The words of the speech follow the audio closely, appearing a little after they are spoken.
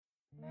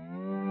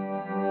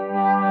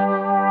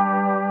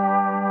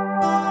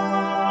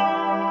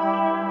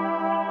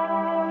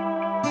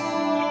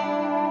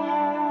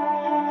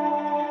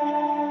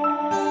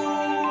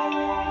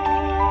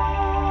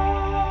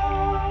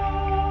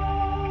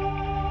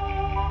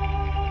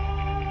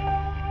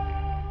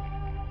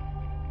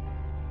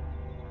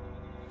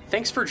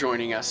Thanks for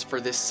joining us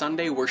for this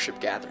Sunday worship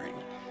gathering.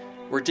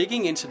 We're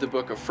digging into the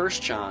book of 1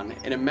 John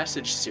in a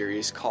message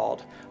series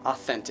called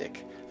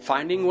Authentic,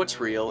 Finding What's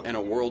Real in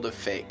a World of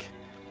Fake.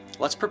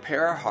 Let's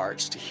prepare our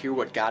hearts to hear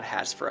what God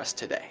has for us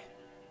today.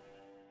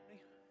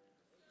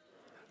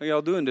 How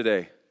y'all doing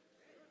today?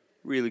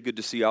 Really good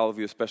to see all of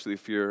you, especially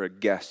if you're a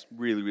guest.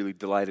 Really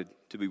delighted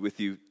to be with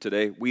you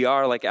today. We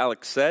are, like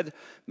Alex said,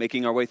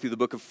 making our way through the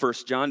book of 1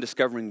 John,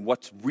 discovering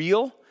what's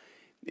real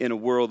in a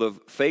world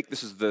of fake.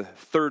 This is the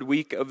third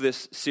week of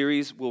this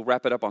series. We'll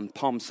wrap it up on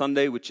Palm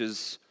Sunday, which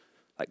is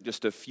like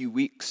just a few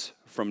weeks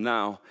from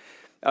now.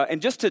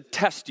 And just to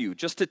test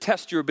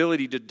your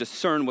ability to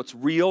discern what's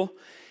real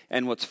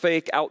and what's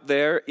fake out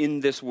there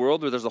in this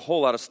world where there's a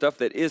whole lot of stuff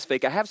that is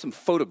fake, I have some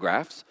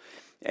photographs,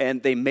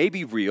 and they may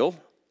be real,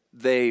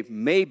 they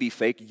may be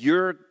fake.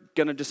 You're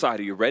going to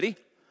decide. Are you ready?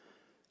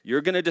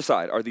 You're going to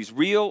decide. Are these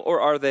real or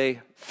are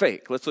they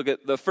fake? Let's look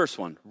at the first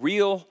one.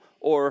 Real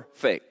or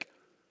fake?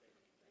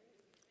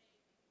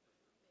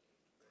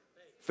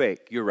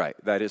 Fake. You're right.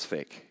 That is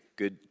fake.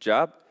 Good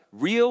job.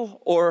 Real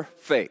or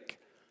fake?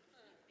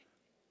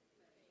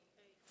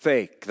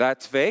 Fake.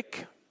 That's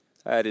fake.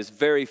 That is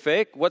very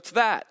fake. What's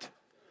that?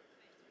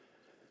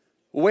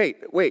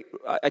 Wait.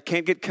 I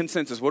can't get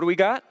consensus. What do we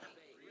got?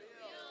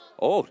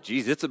 Oh,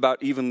 geez, it's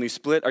about evenly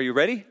split. Are you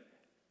ready?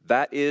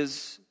 That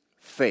is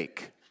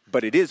fake,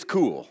 but it is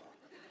cool.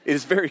 It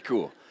is very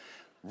cool.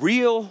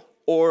 Real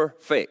or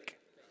fake?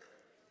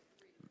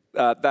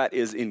 That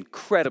is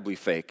incredibly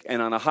fake.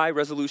 And on a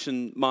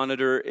high-resolution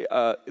monitor,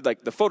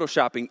 like the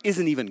photoshopping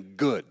isn't even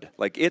good.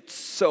 Like, it's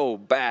so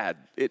bad.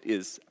 It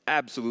is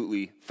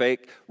absolutely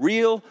fake.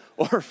 Real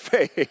or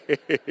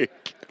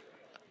fake?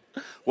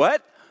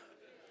 What?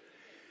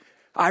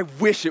 I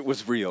wish it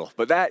was real,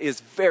 but that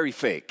is very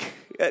fake.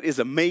 That is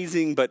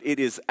amazing, but it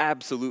is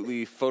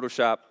absolutely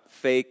Photoshop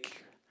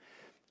fake.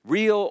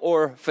 Real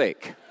or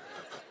fake?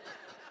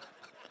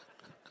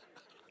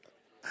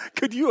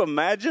 Could you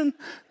imagine?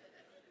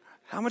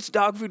 How much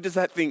dog food does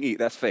that thing eat?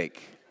 That's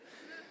fake.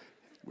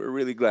 We're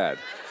really glad.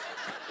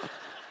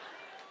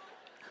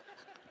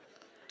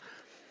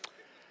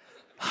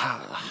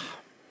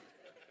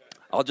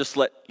 I'll just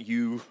let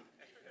you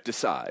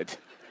decide.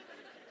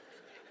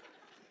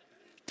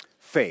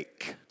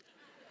 Fake.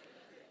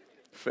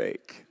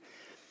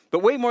 But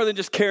way more than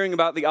just caring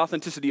about the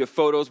authenticity of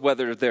photos,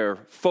 whether they're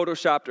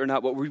photoshopped or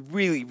not, what we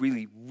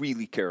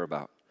really care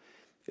about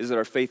is that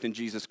our faith in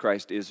Jesus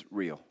Christ is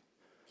real.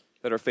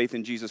 That our faith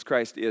in Jesus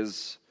Christ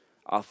is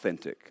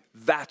authentic.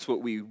 That's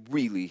what we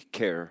really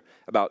care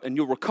about. And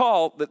you'll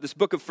recall that this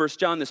book of 1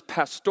 John, this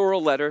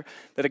pastoral letter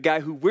that a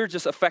guy who we're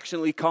just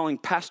affectionately calling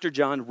Pastor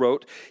John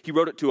wrote, he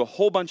wrote it to a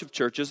whole bunch of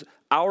churches,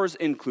 ours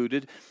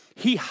included.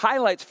 He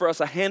highlights for us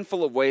a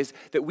handful of ways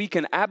that we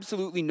can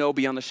absolutely know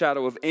beyond the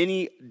shadow of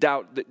any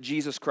doubt that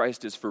Jesus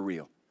Christ is for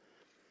real.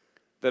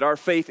 That our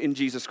faith in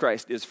Jesus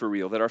Christ is for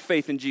real. That our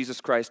faith in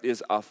Jesus Christ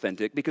is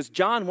authentic. Because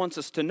John wants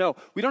us to know.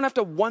 We don't have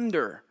to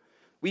wonder.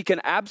 We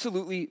can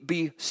absolutely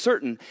be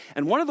certain.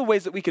 And one of the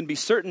ways that we can be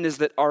certain is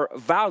that our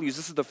values,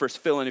 this is the first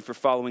fill-in if you're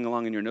following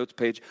along in your notes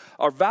page,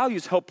 our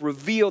values help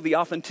reveal the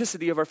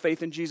authenticity of our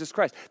faith in Jesus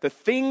Christ. The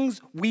things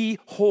we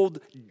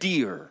hold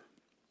dear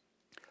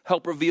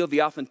help reveal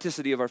the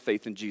authenticity of our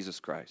faith in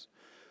Jesus Christ.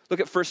 Look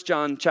at 1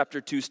 John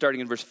chapter 2,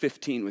 starting in verse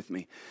 15 with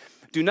me.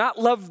 Do not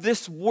love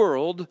this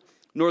world,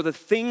 nor the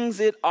things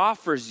it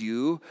offers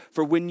you,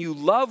 for when you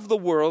love the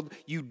world,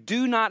 you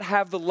do not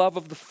have the love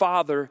of the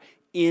Father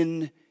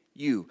in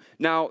you.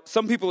 Now,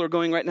 some people are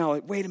going right now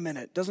like, wait a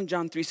minute, doesn't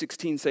John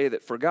 3:16 say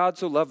that for God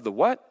so loved the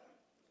what?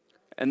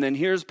 And then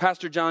here's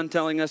Pastor John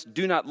telling us,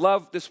 do not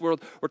love this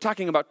world. We're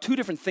talking about two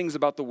different things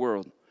about the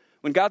world.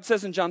 When God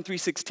says in John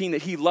 3:16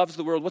 that he loves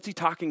the world, what's he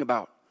talking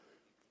about?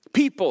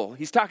 People.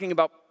 He's talking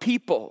about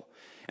people.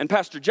 And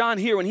Pastor John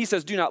here, when he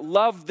says, do not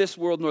love this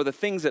world nor the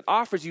things it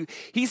offers you,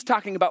 he's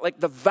talking about like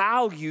the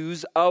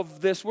values of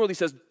this world. He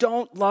says,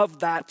 don't love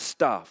that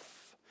stuff.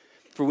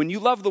 For when you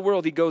love the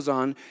world, he goes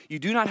on, you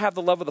do not have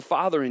the love of the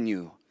Father in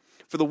you.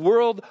 For the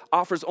world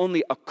offers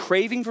only a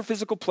craving for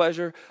physical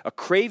pleasure, a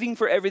craving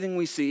for everything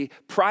we see,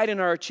 pride in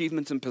our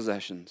achievements and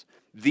possessions.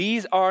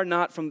 These are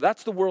not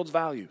that's the world's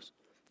values.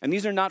 And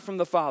these are not from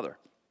the Father,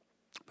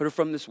 but are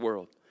from this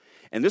world.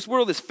 And this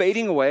world is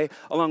fading away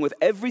along with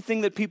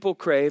everything that people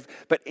crave,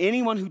 but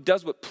anyone who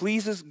does what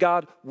pleases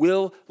God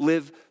will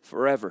live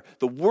forever.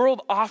 The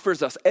world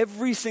offers us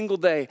every single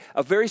day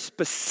a very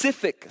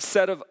specific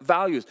set of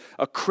values,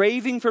 a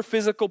craving for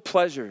physical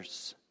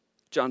pleasures,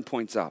 John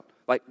points out.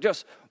 Like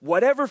just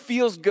whatever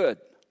feels good,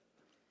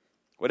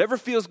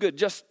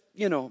 just,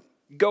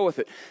 go with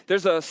it.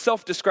 There's a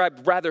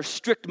self-described rather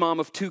strict mom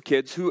of two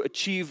kids who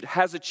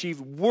has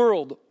achieved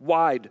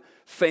worldwide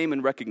fame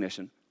and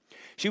recognition.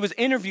 She was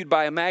interviewed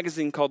by a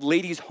magazine called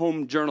Ladies'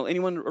 Home Journal.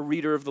 Anyone a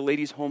reader of the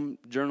Ladies' Home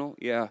Journal?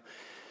 Yeah,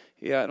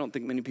 I don't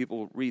think many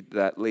people read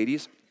that,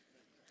 ladies.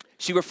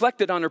 She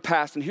reflected on her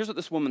past, and here's what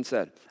this woman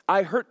said.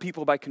 I hurt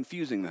people by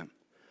confusing them.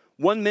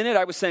 One minute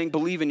I was saying,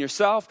 believe in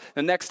yourself.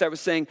 The next I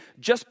was saying,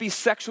 just be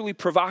sexually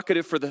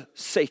provocative for the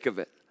sake of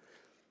it.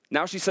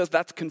 Now she says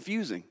that's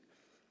confusing.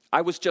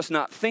 I was just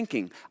not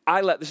thinking.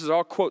 This is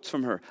all quotes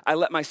from her. I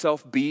let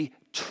myself be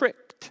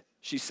tricked,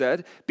 she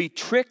said, be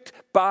tricked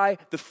by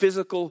the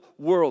physical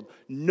world.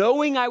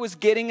 Knowing I was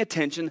getting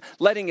attention,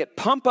 letting it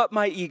pump up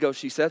my ego,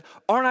 she said.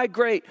 Aren't I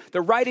great?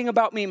 They're writing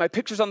about me. My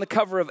picture's on the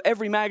cover of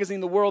every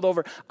magazine the world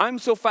over. I'm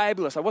so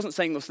fabulous. I wasn't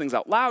saying those things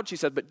out loud, she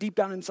said, but deep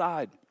down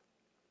inside,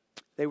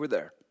 they were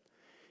there.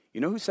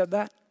 You know who said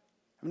that?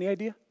 Have any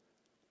idea?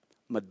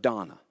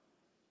 Madonna.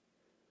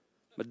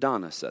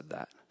 Madonna said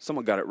that.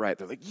 Someone got it right.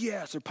 They're like,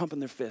 yes, they're pumping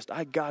their fist.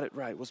 I got it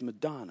right. It was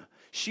Madonna.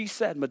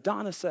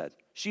 Madonna said,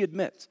 she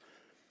admits,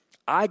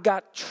 I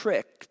got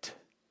tricked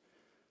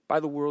by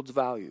the world's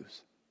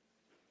values.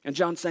 And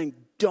John's saying,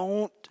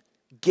 don't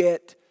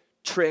get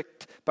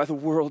tricked by the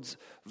world's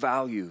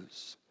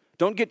values.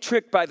 Don't get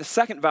tricked by the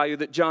second value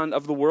that John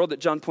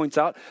points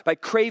out, by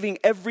craving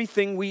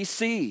everything we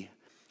see.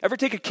 Ever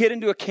take a kid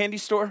into a candy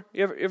store?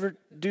 You ever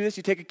do this?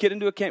 You take a kid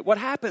into a candy, what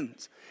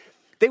happens?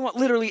 They want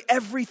literally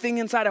everything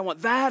inside. I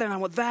want that, and I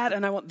want that,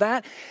 and I want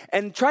that.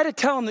 And try to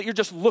tell them that you're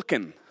just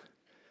looking.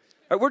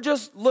 Right, we're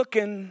just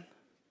looking.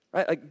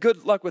 Right? Like,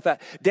 good luck with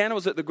that. Dana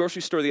was at the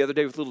grocery store the other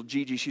day with little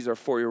Gigi. She's our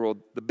 4-year-old,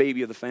 the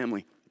baby of the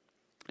family.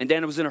 And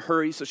Dana was in a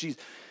hurry, so she's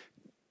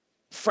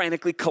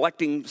frantically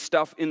collecting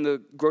stuff in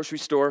the grocery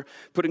store,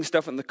 putting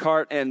stuff in the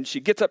cart, and she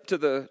gets up to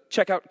the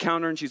checkout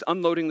counter and she's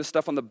unloading the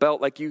stuff on the belt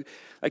like you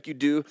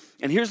do.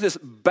 And here's this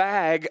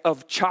bag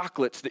of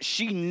chocolates that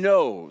she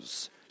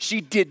knows she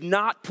did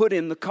not put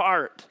in the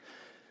cart.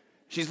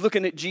 She's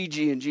looking at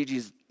Gigi, and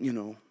Gigi's,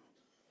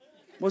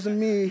 wasn't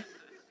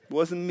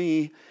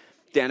me.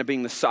 Dana,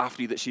 being the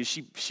softie that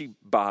she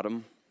bought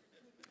them.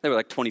 They were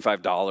like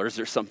 $25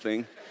 or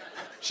something.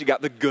 She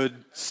got the good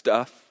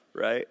stuff,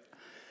 right?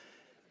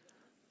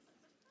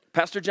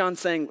 Pastor John's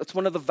saying it's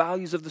one of the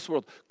values of this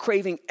world,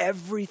 craving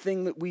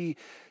everything that we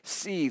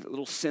see. The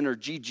little sinner,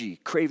 Gigi,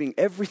 craving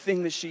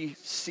everything that she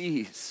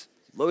sees,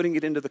 loading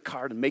it into the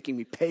cart and making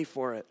me pay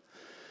for it.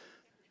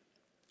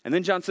 And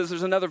then John says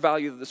there's another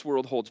value that this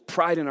world holds,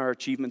 pride in our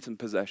achievements and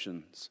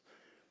possessions.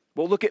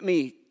 Well, look at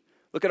me.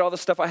 Look at all the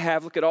stuff I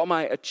have. Look at all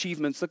my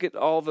achievements. Look at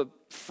all the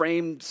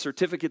framed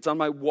certificates on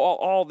my wall,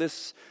 all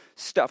this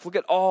stuff. Look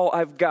at all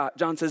I've got.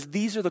 John says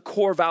these are the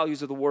core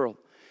values of the world.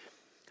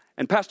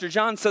 And Pastor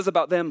John says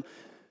about them,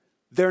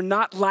 they're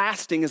not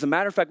lasting. As a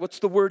matter of fact, what's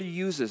the word he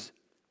uses?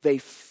 They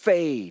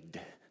fade.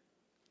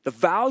 The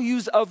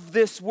values of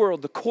this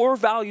world, the core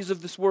values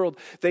of this world,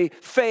 they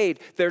fade.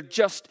 They're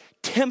just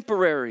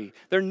temporary.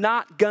 They're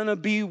not going to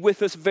be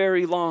with us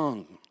very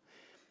long.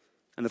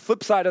 And the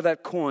flip side of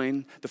that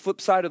coin, the flip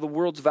side of the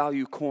world's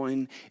value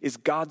coin, is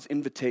God's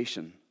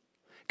invitation.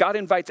 God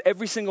invites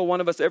every single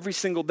one of us every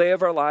single day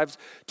of our lives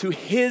to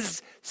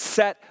his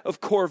set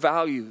of core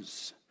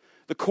values.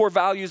 The core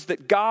values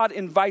that God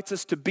invites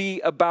us to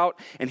be about.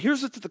 And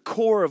here's what's at the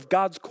core of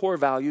God's core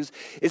values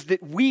is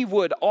that we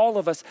would, all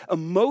of us,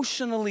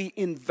 emotionally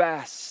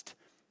invest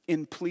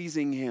in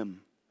pleasing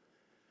him.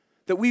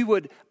 That we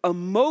would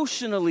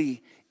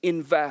emotionally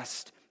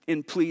invest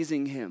in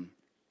pleasing him.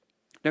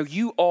 Now,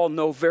 you all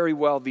know very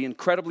well the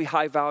incredibly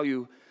high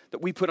value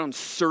that we put on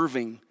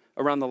serving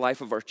around the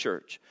life of our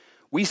church.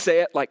 We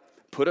say it like,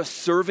 put a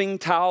serving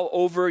towel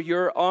over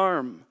your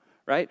arm.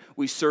 Right?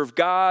 We serve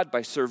God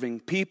by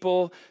serving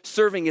people.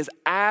 Serving is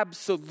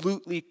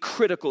absolutely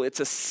critical. It's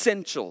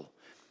essential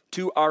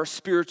to our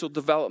spiritual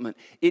development.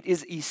 It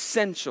is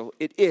essential.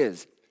 It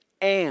is.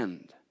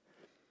 And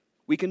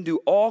we can do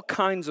all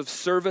kinds of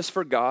service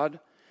for God,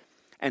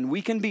 and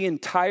we can be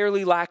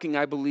entirely lacking,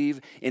 I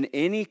believe, in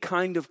any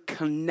kind of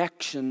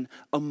connection,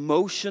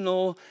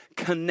 emotional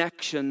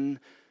connection,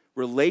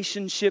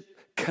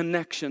 relationship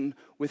connection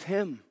with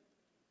him.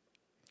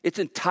 It's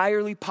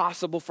entirely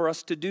possible for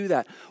us to do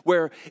that,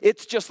 where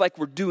it's just like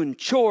we're doing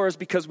chores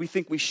because we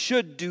think we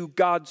should do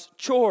God's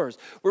chores.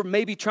 We're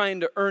maybe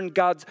trying to earn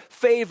God's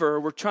favor.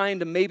 We're trying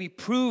to maybe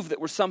prove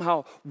that we're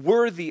somehow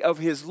worthy of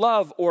his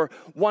love, or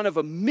one of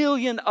a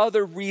million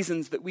other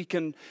reasons that we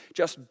can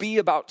just be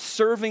about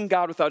serving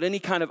God without any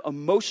kind of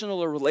emotional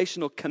or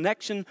relational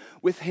connection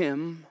with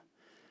him.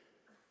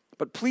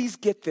 But please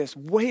get this,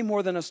 way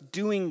more than us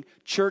doing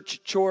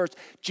church chores,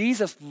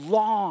 Jesus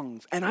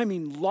longs, and I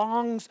mean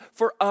longs,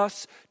 for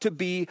us to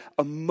be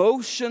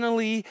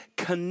emotionally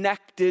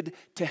connected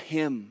to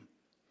him.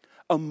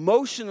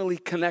 Emotionally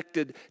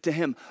connected to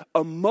him.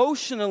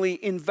 Emotionally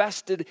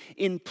invested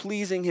in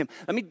pleasing him.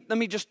 Let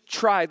me just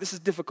try, this is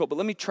difficult, but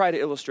let me try to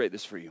illustrate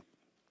this for you.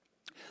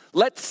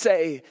 Let's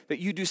say that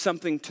you do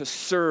something to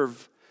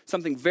serve,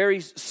 something very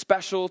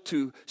special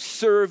to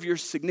serve your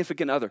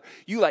significant other.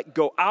 You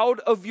go out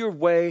of your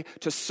way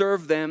to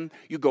serve them.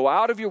 You go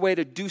out of your way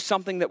to do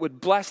something that would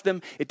bless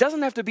them. It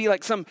doesn't have to be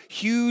like some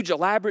huge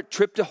elaborate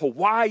trip to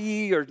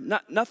Hawaii or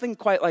nothing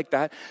quite like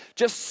that.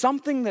 Just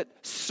something that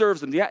serves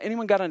them. Yeah,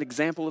 anyone got an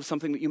example of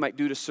something that you might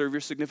do to serve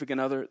your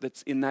significant other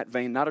that's in that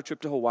vein? Not a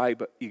trip to Hawaii,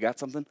 but you got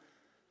something?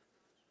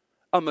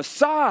 A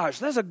massage.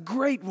 That's a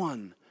great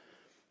one.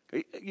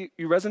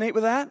 You resonate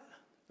with that?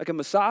 Like a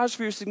massage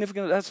for your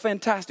significant other, that's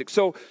fantastic.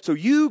 So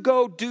you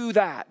go do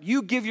that.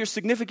 You give your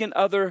significant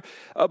other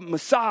a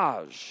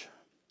massage.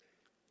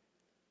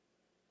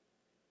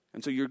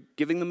 And so you're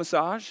giving the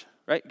massage,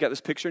 right? You got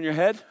this picture in your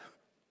head.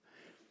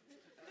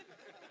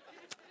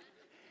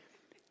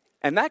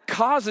 And that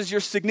causes your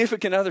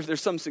significant others,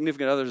 there's some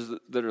significant others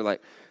that are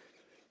like,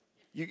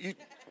 you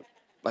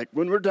like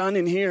when we're done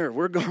in here,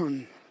 we're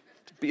going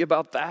to be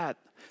about that.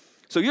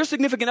 So your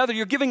significant other,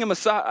 you're giving a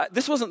massage.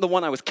 This wasn't the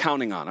one I was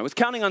counting on. I was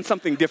counting on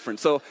something different.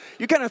 So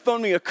you kind of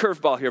thrown me a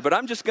curveball here, but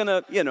I'm just going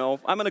to,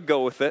 I'm going to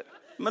go with it.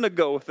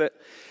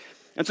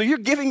 And so you're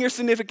giving your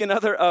significant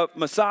other a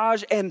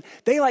massage, and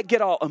they like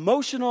get all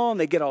emotional, and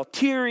they get all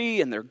teary,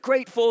 and they're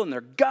grateful, and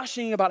they're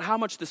gushing about how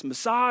much this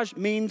massage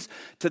means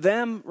to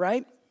them,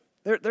 right?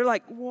 They're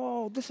like,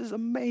 whoa, this is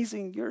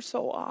amazing. You're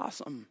so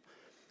awesome.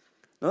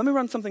 Now let me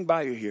run something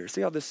by you here.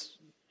 See how this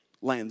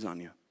lands on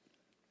you.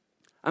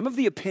 I'm of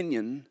the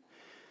opinion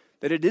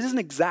that it isn't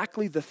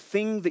exactly the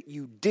thing that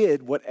you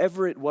did,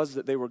 whatever it was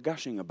that they were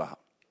gushing about.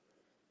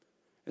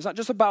 It's not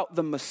just about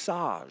the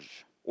massage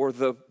or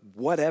the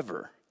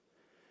whatever.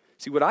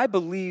 See, what I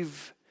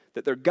believe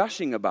that they're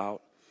gushing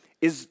about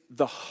is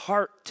the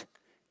heart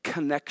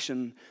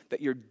connection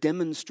that you're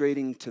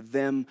demonstrating to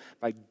them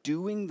by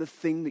doing the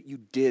thing that you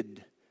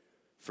did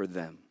for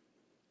them.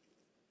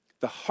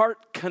 The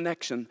heart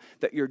connection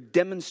that you're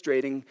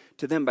demonstrating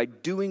to them by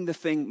doing the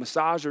thing,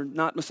 massage or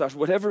not massage,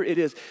 whatever it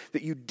is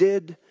that you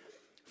did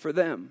for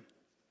them.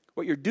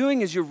 What you're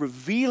doing is you're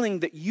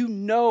revealing that you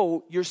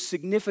know your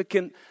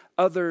significant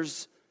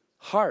other's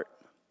heart.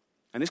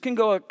 And this can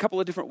go a couple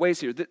of different ways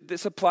here.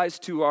 This applies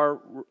to our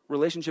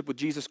relationship with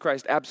Jesus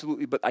Christ,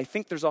 absolutely. But I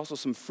think there's also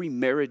some free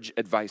marriage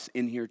advice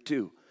in here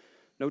too.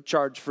 No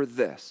charge for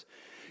this.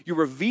 You're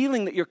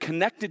revealing that you're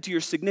connected to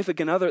your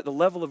significant other at the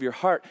level of your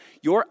heart.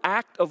 Your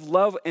act of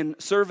love and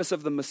service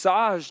of the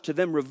massage to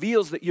them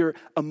reveals that you're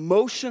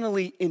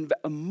emotionally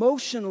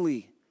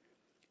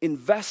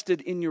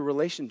invested in your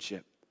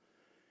relationship.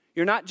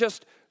 You're not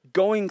just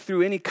going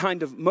through any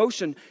kind of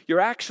motion. You're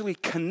actually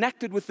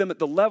connected with them at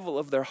the level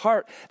of their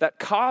heart that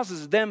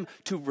causes them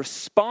to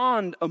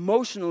respond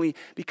emotionally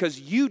because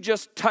you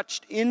just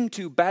touched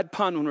into, bad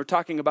pun when we're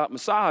talking about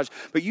massage,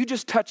 but you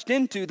just touched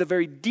into the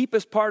very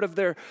deepest part of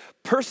their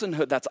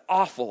personhood. That's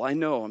awful. I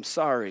know. I'm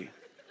sorry.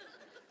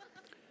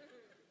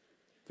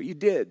 But you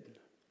did.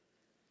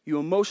 You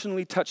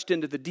emotionally touched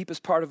into the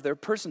deepest part of their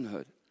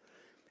personhood.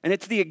 And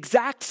it's the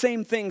exact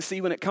same thing,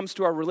 see, when it comes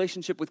to our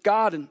relationship with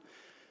God and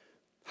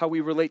how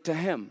we relate to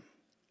Him.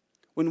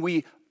 When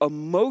we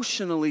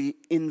emotionally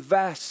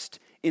invest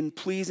in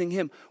pleasing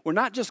Him, we're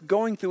not just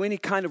going through any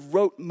kind of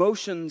rote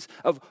motions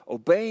of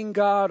obeying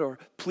God or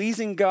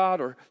pleasing God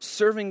or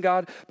serving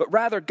God, but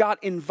rather God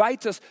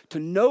invites us to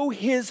know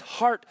His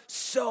heart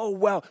so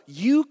well.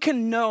 We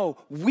can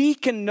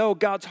know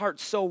God's heart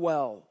so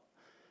well,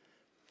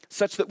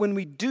 such that when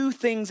we do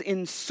things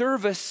in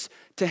service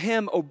to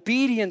Him,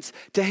 obedience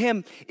to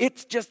Him,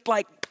 it's just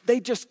like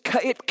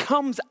it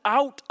comes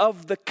out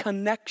of the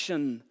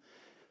connection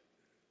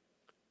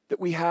that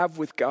we have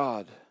with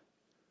God,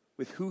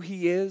 with who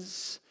He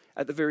is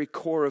at the very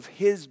core of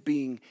His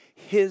being,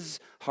 His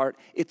heart.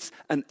 It's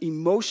an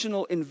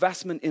emotional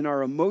investment in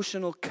our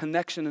emotional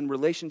connection and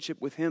relationship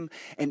with Him,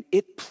 and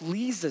it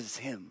pleases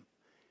Him.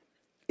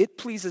 It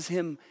pleases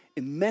Him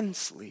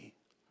immensely.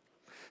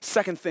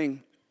 Second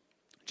thing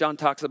John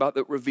talks about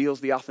that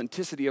reveals the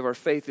authenticity of our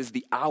faith is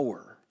the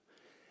hour.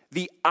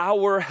 The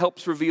hour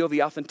helps reveal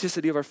the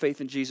authenticity of our faith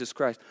in Jesus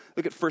Christ.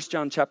 Look at 1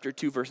 John chapter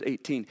 2, verse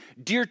 18.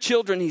 Dear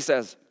children, he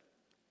says,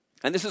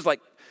 and this is like,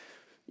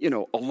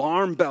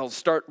 alarm bells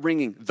start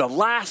ringing. The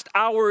last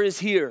hour is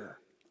here.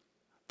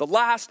 The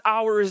last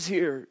hour is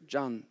here,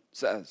 John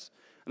says.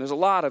 And there's a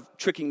lot of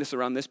trickiness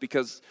around this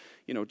because,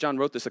 John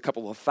wrote this a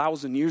couple of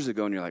thousand years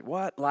ago, and you're like,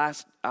 what?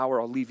 Last hour?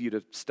 I'll leave you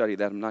to study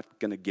that. I'm not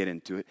going to get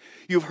into it.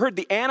 You've heard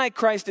the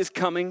Antichrist is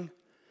coming.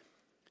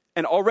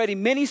 And already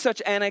many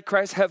such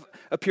antichrists have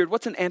appeared.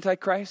 What's an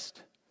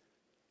antichrist?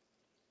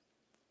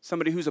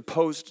 Somebody who's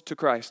opposed to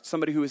Christ.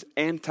 Somebody who is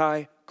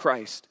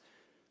anti-Christ.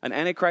 An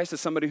antichrist is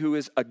somebody who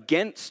is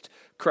against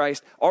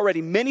Christ.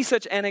 Already many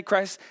such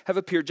antichrists have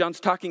appeared. John's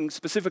talking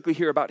specifically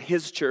here about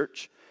his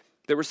church.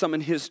 There were some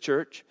in his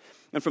church.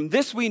 And from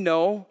this we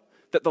know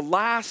that the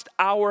last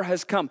hour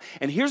has come.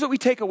 And here's what we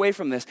take away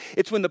from this.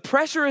 It's when the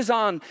pressure is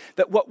on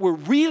that what we're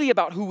really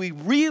about, who we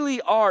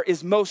really are,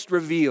 is most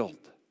revealed.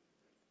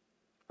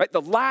 Right? The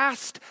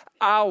last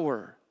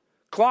hour,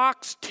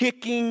 clocks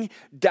ticking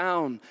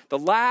down. The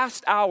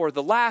last hour,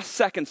 the last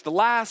seconds, the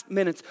last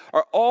minutes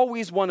are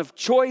always one of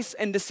choice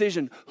and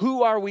decision.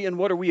 Who are we and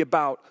what are we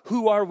about?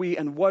 Who are we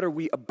and what are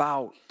we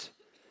about?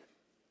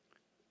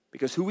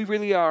 Because who we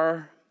really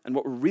are and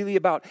what we're really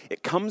about,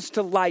 it comes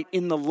to light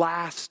in the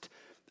last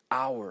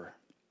hour.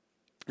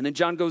 And then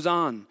John goes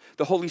on.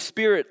 The Holy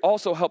Spirit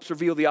also helps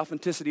reveal the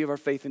authenticity of our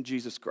faith in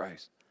Jesus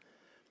Christ.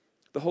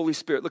 The Holy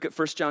Spirit. Look at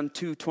 1 John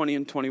 2, 20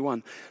 and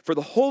 21. For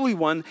the Holy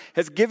One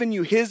has given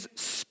you His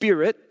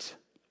Spirit,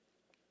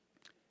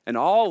 and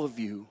all of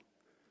you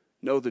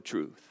know the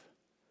truth.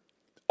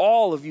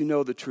 All of you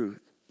know the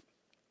truth.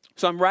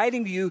 So I'm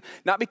writing to you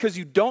not because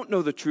you don't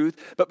know the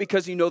truth, but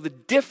because you know the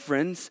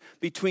difference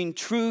between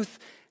truth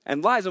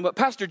and lies. And what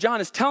Pastor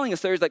John is telling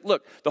us there is like,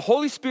 look, the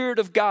Holy Spirit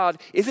of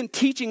God isn't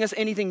teaching us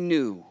anything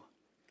new.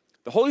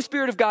 The Holy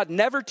Spirit of God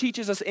never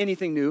teaches us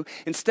anything new.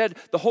 Instead,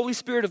 the Holy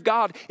Spirit of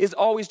God is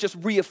always just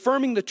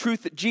reaffirming the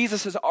truth that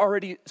Jesus has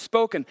already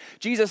spoken.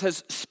 Jesus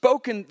has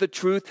spoken the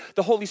truth.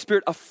 The Holy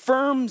Spirit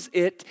affirms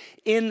it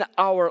in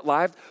our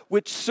lives,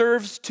 which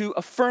serves to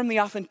affirm the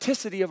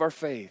authenticity of our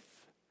faith.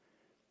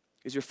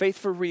 Is your faith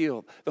for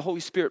real? The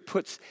Holy Spirit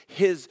puts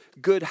his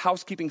good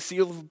housekeeping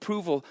seal of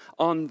approval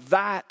on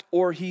that,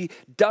 or he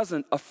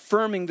doesn't,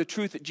 affirming the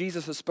truth that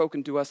Jesus has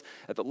spoken to us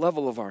at the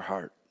level of our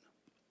heart.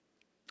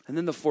 And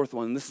then the fourth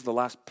one, and this is the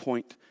last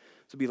point.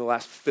 This will be the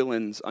last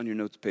fill-ins on your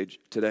notes page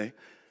today.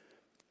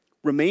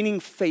 Remaining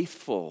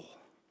faithful.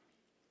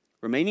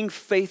 Remaining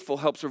faithful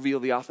helps reveal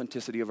the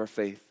authenticity of our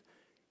faith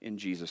in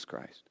Jesus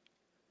Christ.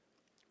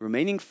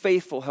 Remaining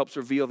faithful helps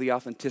reveal the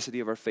authenticity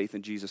of our faith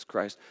in Jesus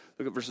Christ.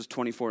 Look at verses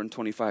 24 and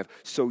 25.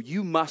 So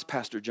you must,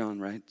 Pastor John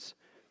writes,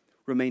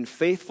 remain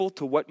faithful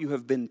to what you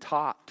have been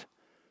taught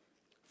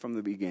from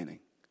the beginning.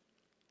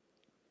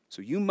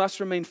 So you must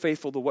remain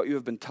faithful to what you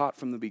have been taught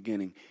from the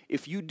beginning.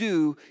 If you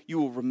do, you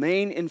will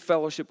remain in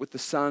fellowship with the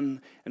Son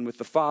and with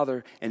the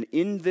Father. And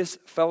in this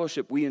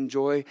fellowship, we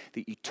enjoy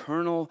the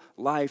eternal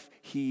life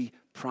he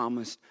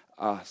promised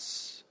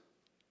us.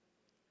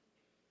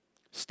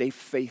 Stay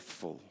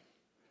faithful,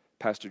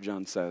 Pastor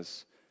John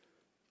says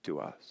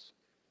to us.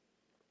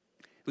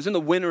 It was in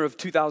the winter of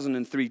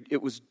 2003.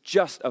 It was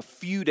just a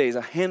few days,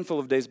 a handful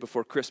of days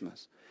before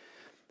Christmas.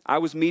 I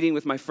was meeting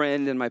with my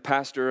friend and my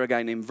pastor, a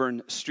guy named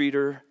Vern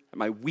Streeter, at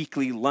my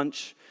weekly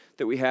lunch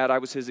that we had. I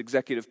was his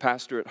executive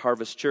pastor at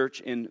Harvest Church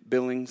in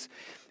Billings.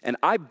 And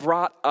I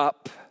brought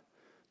up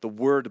the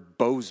word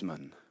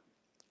Bozeman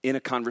in a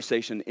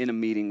conversation, in a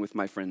meeting with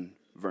my friend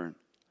Vern.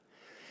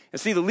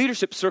 And see, the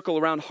leadership circle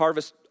around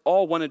Harvest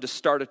all wanted to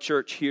start a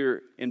church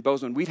here in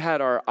Bozeman. We'd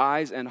had our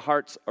eyes and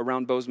hearts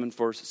around Bozeman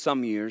for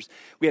some years.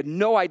 We had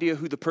no idea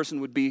who the person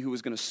would be who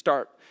was going to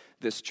start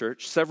this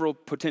church. Several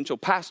potential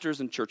pastors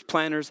and church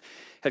planners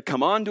had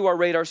come onto our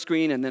radar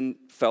screen and then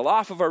fell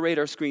off of our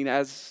radar screen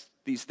as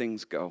these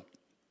things go.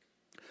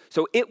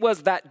 So it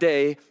was that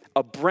day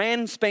a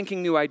brand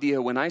spanking new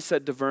idea when I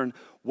said to Vern,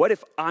 what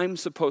if I'm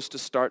supposed to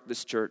start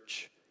this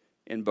church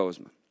in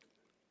Bozeman?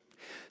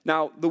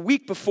 Now, the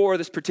week before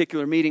this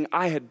particular meeting,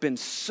 I had been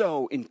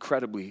so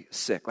incredibly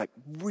sick, like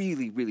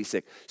really, really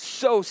sick.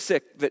 So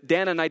sick that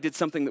Dana and I did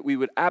something that we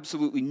would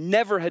absolutely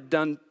never had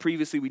done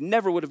previously. We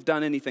never would have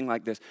done anything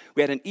like this.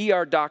 We had an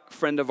ER doc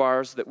friend of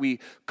ours that we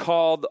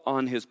called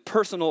on his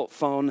personal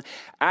phone,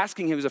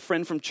 asking him, he was a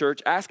friend from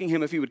church, asking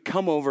him if he would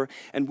come over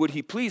and would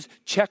he please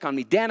check on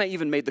me. Dana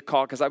even made the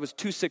call because I was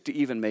too sick to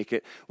even make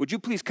it. Would you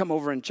please come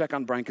over and check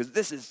on Brian because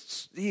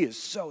he is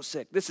so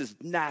sick. This is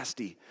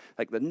nasty,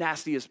 like the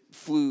nastiest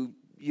flu.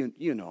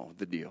 You know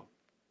the deal.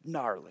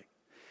 Gnarly.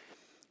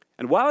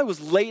 And while I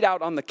was laid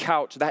out on the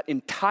couch that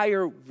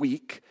entire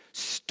week,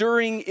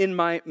 stirring in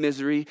my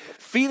misery,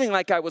 feeling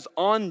like I was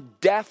on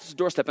death's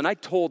doorstep, and I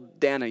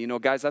told Dana,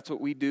 guys, that's what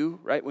we do,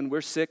 right? When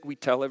we're sick, we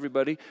tell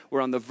everybody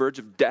we're on the verge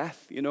of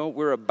death,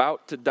 we're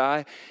about to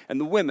die.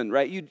 And the women,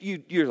 right,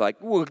 you're like,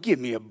 well, give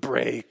me a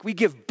break. We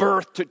give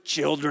birth to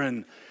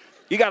children.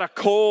 You got a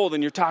cold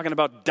and you're talking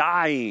about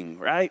dying,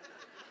 right?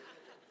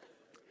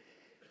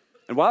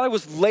 And while I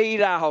was laid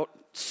out,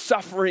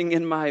 suffering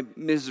in my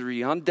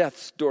misery, on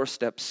death's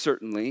doorstep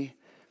certainly,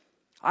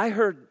 I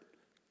heard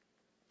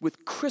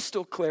with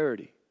crystal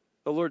clarity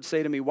the Lord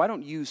say to me, why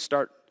don't you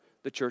start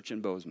the church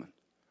in Bozeman?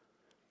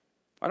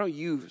 Why don't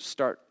you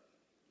start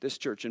this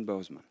church in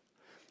Bozeman?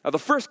 Now, the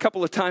first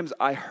couple of times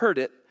I heard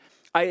it,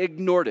 I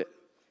ignored it.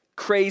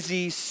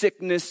 Crazy,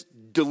 sickness,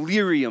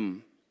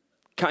 delirium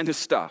kind of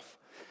stuff.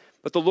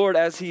 But the Lord,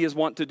 as he is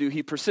wont to do,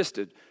 he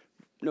persisted.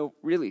 No,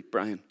 really,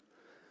 Brian,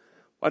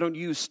 why don't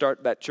you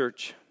start that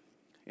church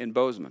in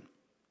Bozeman?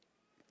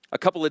 A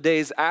couple of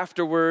days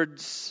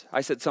afterwards,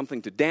 I said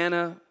something to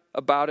Dana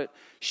about it.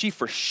 She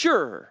for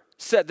sure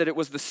said that it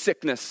was the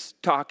sickness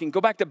talking. Go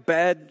back to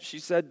bed, she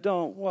said.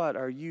 Don't, what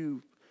are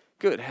you?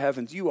 Good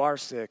heavens, you are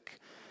sick.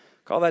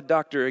 Call that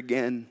doctor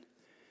again.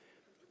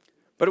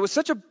 But it was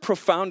such a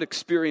profound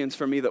experience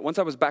for me that once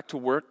I was back to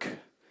work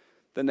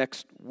the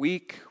next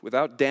week,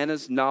 without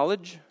Dana's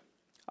knowledge,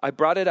 I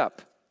brought it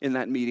up in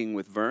that meeting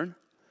with Vern.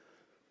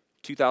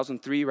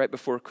 2003, right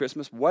before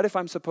Christmas. What if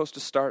I'm supposed to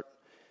start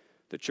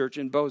the church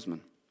in Bozeman?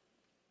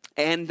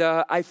 And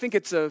I think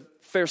it's a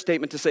fair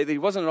statement to say that he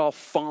wasn't at all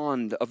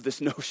fond of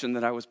this notion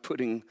that I was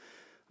putting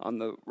on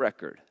the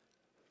record.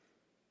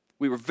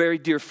 We were very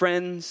dear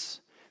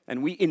friends,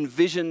 and we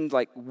envisioned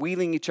like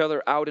wheeling each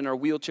other out in our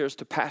wheelchairs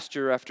to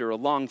pasture after a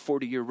long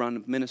 40-year run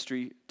of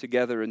ministry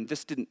together, and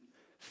this didn't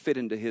fit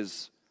into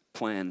his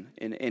plan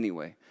in any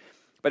way.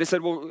 But I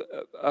said, well,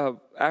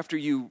 after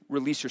you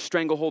release your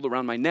stranglehold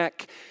around my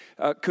neck,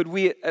 could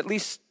we at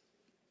least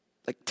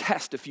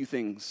test a few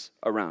things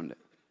around it?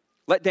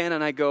 Let Dan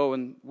and I go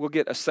and we'll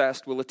get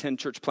assessed. We'll attend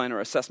church planner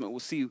assessment.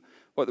 We'll see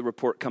what the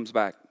report comes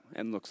back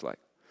and looks like.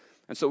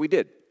 And so we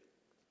did.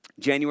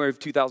 January of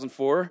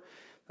 2004.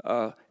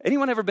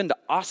 Anyone ever been to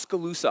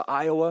Oskaloosa,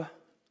 Iowa?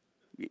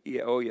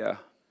 Yeah, oh yeah.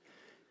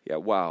 Yeah,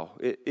 wow.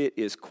 It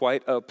is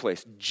quite a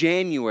place.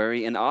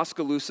 January in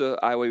Oskaloosa,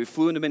 Iowa. We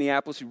flew into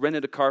Minneapolis. We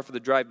rented a car for the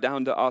drive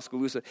down to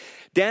Oskaloosa.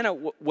 Dana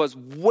was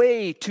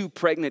way too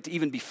pregnant to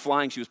even be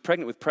flying. She was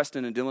pregnant with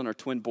Preston and Dylan, our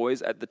twin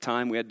boys at the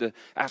time. We had to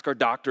ask our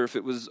doctor if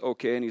it was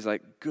okay. And he's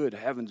like, good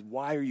heavens,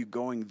 why are you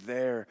going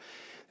there?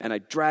 And I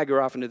drag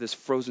her off into this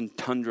frozen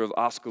tundra of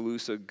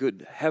Oskaloosa.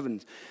 Good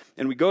heavens.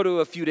 And we go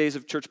to a few days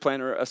of church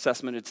planner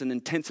assessment. It's an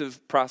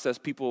intensive process.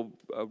 People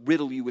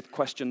riddle you with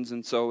questions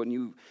and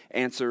you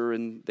answer,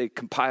 and they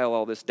compile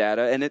all this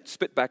data. And it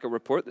spit back a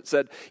report that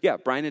said, yeah,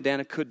 Brian and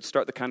Dana could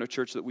start the kind of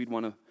church that we'd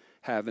want to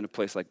have in a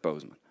place like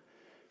Bozeman.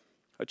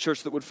 A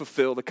church that would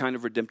fulfill the kind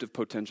of redemptive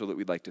potential that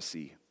we'd like to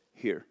see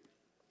here.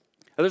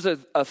 Now, there's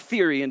a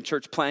theory in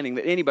church planning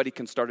that anybody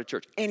can start a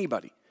church.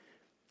 Anybody.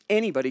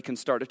 Anybody can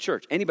start a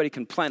church. Anybody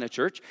can plant a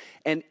church,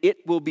 and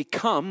it will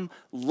become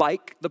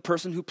like the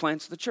person who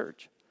plants the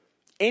church.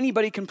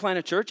 Anybody can plant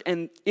a church,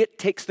 and it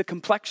takes the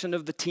complexion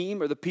of the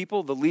team or the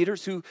people, the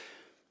leaders who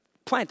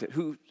plant it,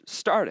 who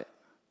start it.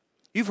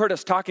 You've heard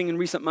us talking in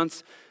recent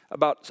months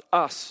about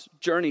us,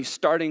 Journey,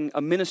 starting a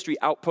ministry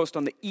outpost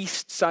on the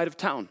east side of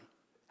town,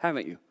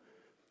 haven't you?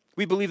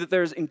 We believe that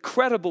there's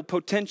incredible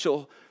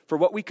potential for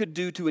what we could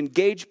do to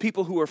engage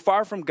people who are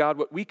far from God,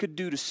 what we could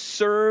do to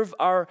serve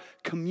our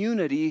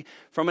community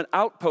from an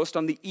outpost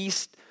on the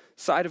east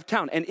side of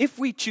town. And if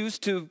we choose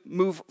to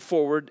move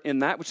forward in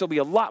that, which there'll be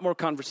a lot more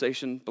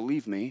conversation,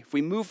 believe me, if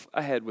we move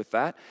ahead with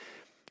that,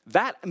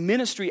 that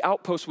ministry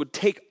outpost would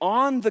take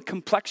on the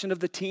complexion of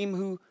the team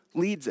who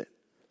leads it.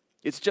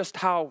 It's just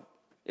how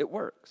it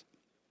works.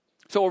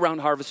 So around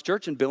Harvest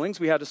Church in Billings,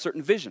 we had a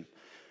certain vision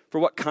for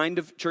what kind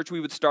of church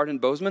we would start in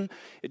Bozeman.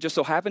 It just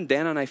so happened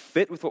Dana and I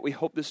fit with what we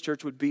hoped this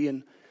church would be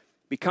and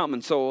become.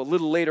 And so a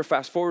little later,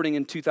 fast forwarding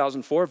in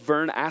 2004,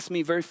 Vern asked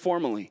me very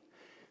formally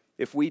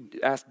if we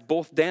asked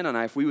both Dana and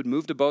I if we would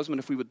move to Bozeman,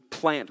 if we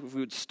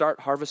would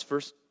start Harvest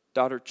First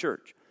Daughter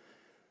Church.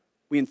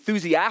 We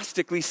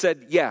enthusiastically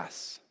said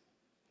yes.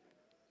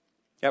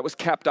 That was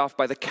capped off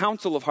by the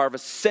Council of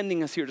Harvest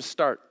sending us here to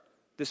start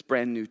this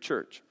brand new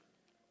church.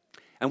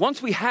 And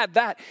once we had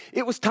that,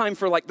 it was time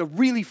for like the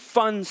really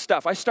fun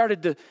stuff. I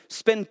started to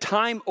spend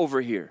time over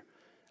here.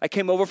 I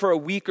came over for a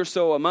week or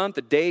so, a month,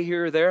 a day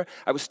here or there.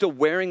 I was still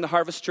wearing the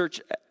Harvest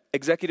Church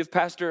executive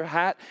pastor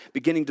hat,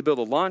 beginning to build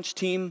a launch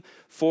team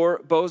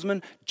for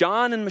Bozeman.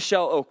 John and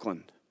Michelle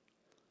Oakland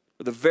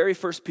were the very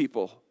first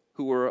people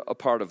who were a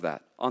part of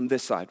that on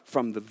this side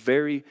from the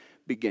very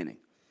beginning.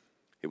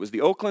 It was the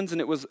Oaklands and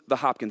it was the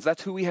Hopkins.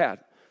 That's who we had.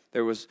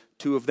 There was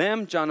two of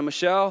them, John and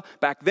Michelle.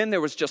 Back then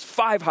there was just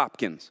 5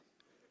 Hopkins.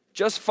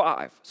 Just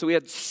 5. So we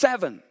had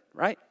 7,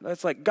 right?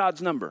 That's like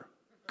God's number.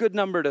 Good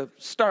number to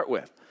start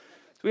with.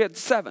 So we had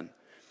 7.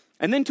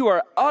 And then to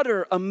our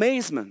utter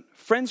amazement,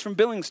 friends from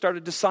Billings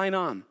started to sign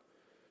on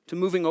to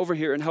moving over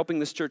here and helping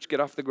this church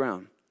get off the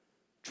ground.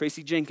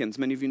 Tracy Jenkins,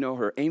 many of you know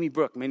her. Amy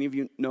Brooke, many of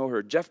you know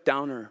her. Jeff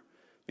Downer,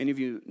 many of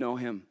you know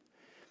him.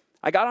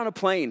 I got on a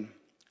plane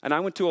and I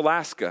went to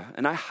Alaska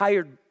and I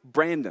hired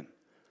Brandon,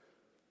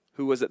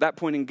 who was at that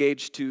point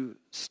engaged to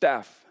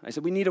Steph. I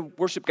said, we need a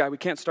worship guy. We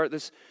can't start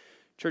this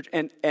church.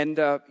 And in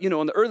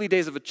the early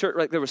days of a church,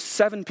 like there were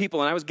 7 people,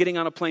 and I was getting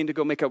on a plane to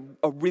go make a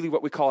really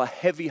what we call a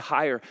heavy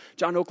hire.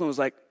 John Oakland was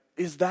like,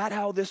 is that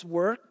how this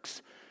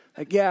works?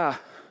 Like, yeah,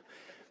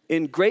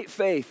 in great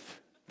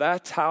faith,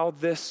 that's how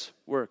this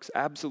works,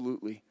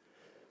 absolutely.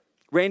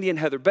 Randy and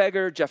Heather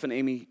Beggar, Jeff and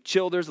Amy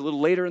Childers, a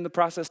little later in the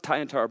process, Ty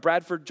and Tara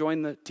Bradford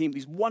joined the team.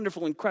 These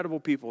wonderful, incredible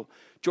people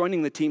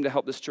joining the team to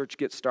help this church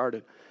get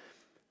started.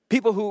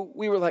 People who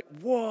we were like,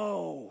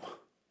 whoa,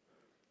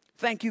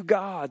 thank you,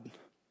 God.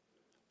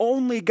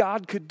 Only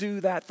God could do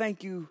that.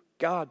 Thank you,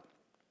 God.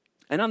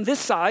 And on this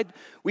side,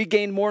 we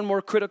gained more and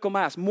more critical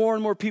mass, more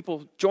and more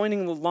people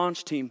joining the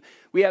launch team.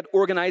 We had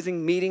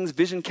organizing meetings,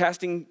 vision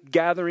casting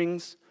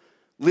gatherings,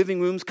 living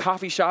rooms,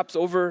 coffee shops,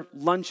 over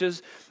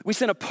lunches. We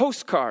sent a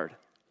postcard.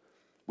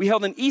 We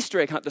held an Easter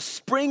egg hunt the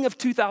spring of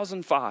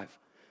 2005.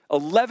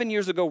 11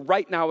 years ago,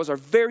 right now, was our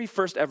very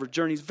first ever,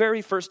 Journey's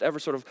very first ever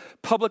sort of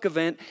public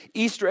event,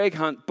 Easter egg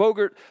hunt,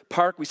 Bogart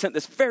Park. We sent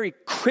this very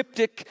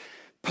cryptic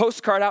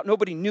postcard out.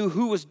 Nobody knew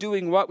who was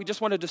doing what. We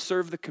just wanted to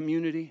serve the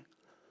community.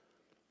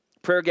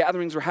 Prayer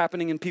gatherings were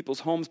happening in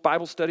people's homes.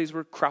 Bible studies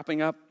were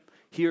cropping up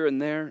here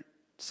and there,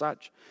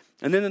 such.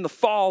 And then in the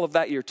fall of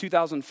that year,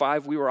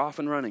 2005, we were off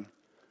and running.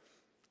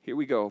 Here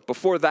we go.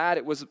 Before that,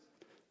 it was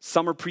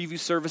summer preview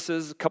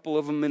services, a couple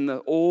of them in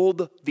the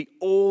old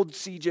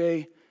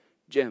CJ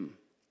gym,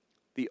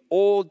 the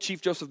old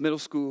Chief Joseph Middle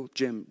School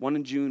gym, one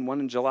in June, one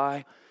in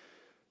July.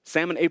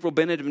 Sam and April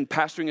Bennett had been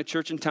pastoring a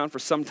church in town for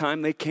some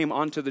time. They came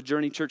onto the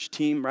Journey Church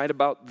team right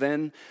about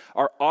then.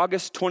 Our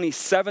August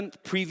 27th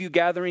preview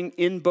gathering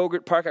in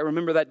Bogart Park, I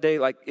remember that day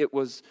like it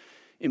was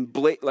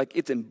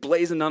it's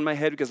emblazoned on my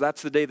head because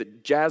that's the day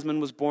that Jasmine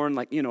was born.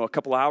 Like, a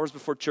couple hours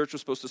before church was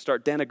supposed to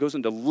start, Dana goes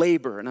into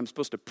labor and I'm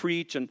supposed to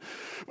preach and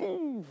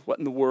what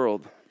in the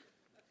world?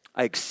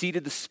 I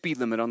exceeded the speed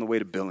limit on the way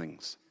to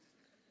Billings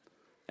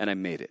and I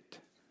made it.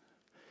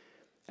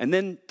 And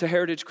then to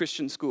Heritage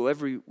Christian School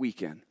every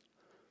weekend.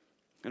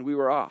 And we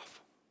were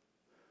off.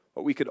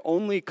 what we could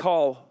only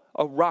call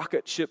a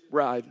rocket ship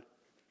ride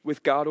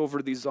with God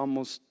over these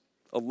almost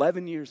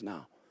 11 years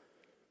now,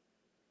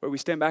 where we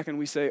stand back and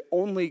we say,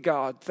 only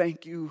God,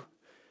 thank you,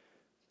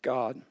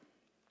 God.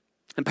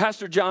 And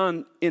Pastor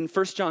John in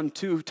 1 John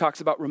 2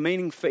 talks about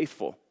remaining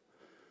faithful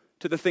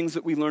to the things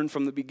that we learned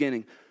from the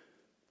beginning.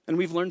 And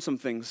we've learned some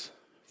things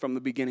from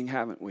the beginning,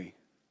 haven't we?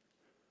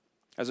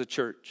 As a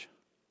church,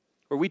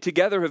 where we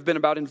together have been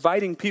about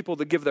inviting people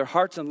to give their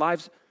hearts and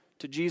lives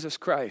to Jesus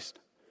Christ.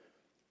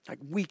 Like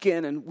week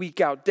in and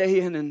week out, day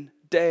in and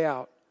day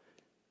out.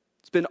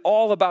 It's been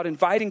all about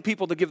inviting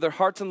people to give their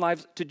hearts and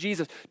lives to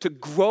Jesus, to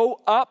grow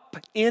up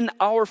in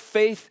our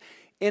faith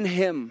in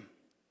Him,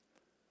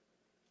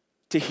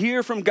 to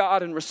hear from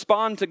God and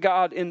respond to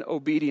God in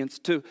obedience,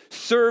 to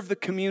serve the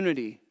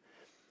community,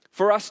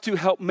 for us to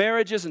help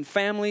marriages and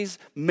families,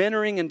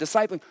 mentoring and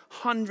discipling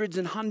hundreds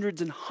and hundreds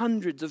and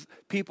hundreds of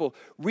people,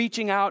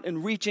 reaching out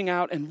and reaching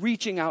out and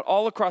reaching out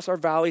all across our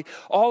valley,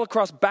 all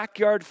across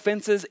backyard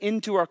fences,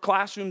 into our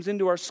classrooms,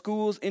 into our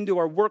schools, into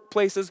our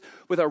workplaces,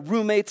 with our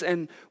roommates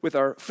and with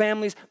our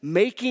families,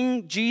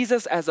 making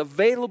Jesus as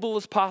available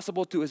as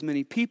possible to as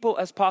many people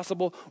as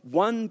possible,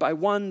 one by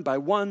one, by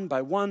one,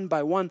 by one,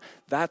 by one.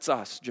 That's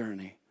us,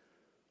 Journey.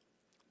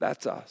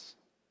 That's us.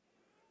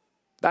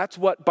 That's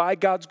what, by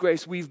God's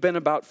grace, we've been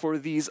about for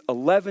these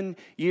 11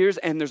 years.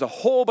 And there's a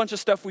whole bunch of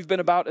stuff we've been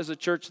about as a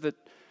church that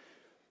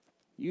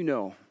you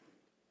know.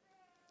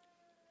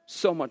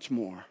 So much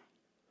more.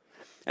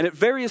 And at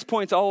various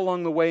points all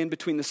along the way, in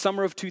between the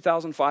summer of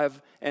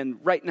 2005 and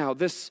right now,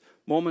 this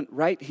moment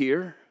right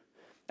here,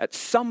 at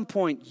some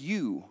point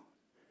you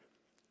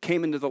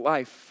came into the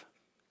life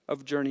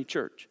of Journey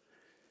Church.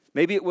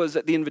 Maybe it was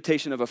at the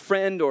invitation of a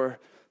friend, or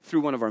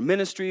through one of our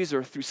ministries,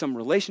 or through some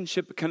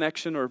relationship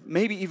connection, or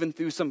maybe even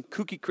through some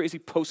kooky, crazy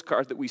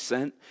postcard that we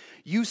sent.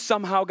 You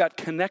somehow got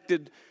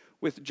connected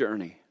with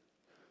Journey.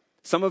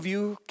 Some of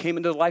you came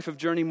into the life of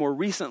Journey more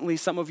recently.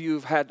 Some of you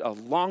have had a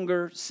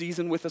longer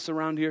season with us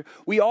around here.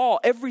 We all,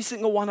 every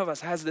single one of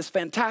us, has this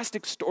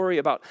fantastic story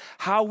about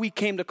how we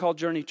came to call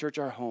Journey Church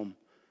our home.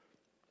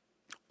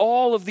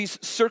 All of these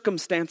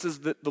circumstances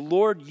that the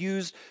Lord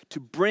used to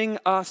bring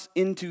us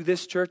into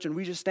this church, and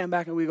we just stand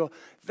back and we go,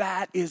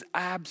 that is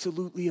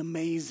absolutely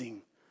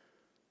amazing.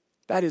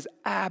 That is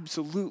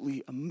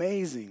absolutely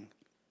amazing.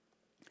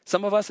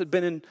 Some of us had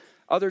been in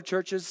other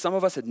churches. Some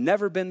of us had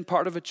never been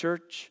part of a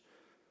church.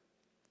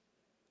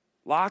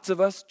 Lots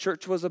of us,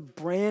 church was a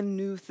brand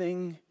new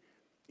thing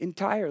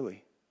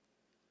entirely.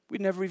 We'd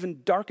never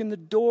even darkened the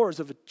doors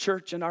of a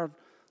church in our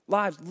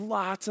lives.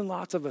 Lots and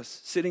lots of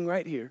us sitting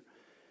right here.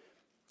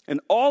 And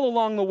all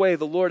along the way,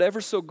 the Lord ever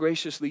so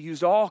graciously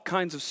used all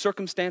kinds of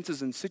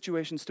circumstances and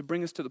situations to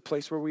bring us to the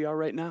place where we are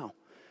right now.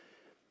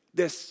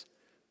 This,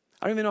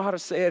 I don't even know how to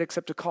say it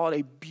except to call it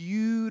a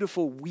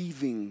beautiful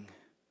weaving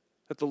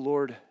that the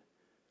Lord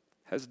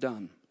has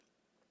done.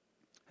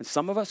 And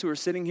some of us who are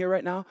sitting here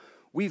right now,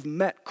 we've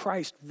met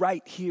Christ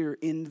right here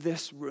in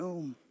this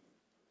room.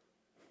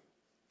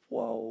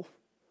 Whoa.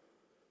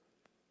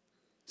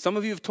 Some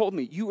of you have told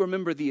me you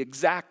remember the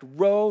exact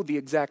row, the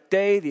exact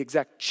day, the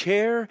exact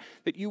chair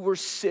that you were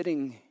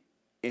sitting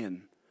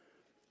in.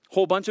 A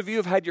whole bunch of you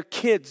have had your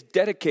kids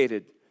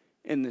dedicated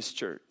in this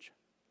church.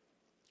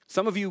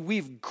 Some of you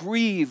we've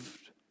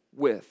grieved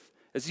with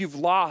as you've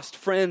lost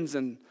friends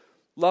and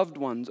loved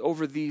ones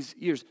over these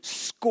years.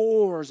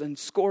 Scores and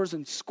scores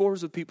and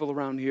scores of people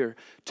around here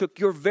took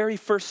your very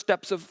first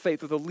steps of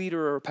faith with a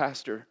leader or a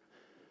pastor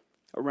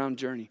around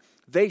Journey.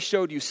 They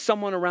showed you,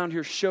 someone around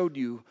here showed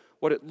you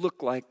what it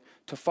looked like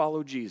to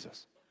follow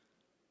Jesus.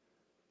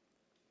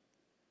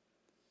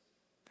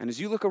 And as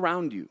you look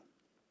around you,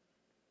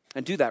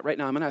 and do that right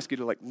now, I'm going to ask you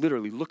to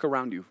literally look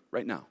around you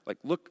right now.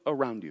 Look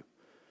around you.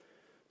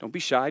 Don't be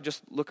shy,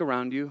 just look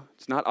around you.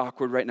 It's not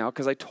awkward right now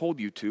because I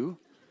told you to.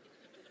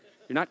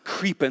 You're not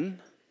creeping.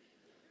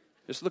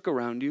 Just look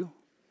around you.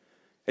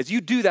 As you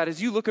do that,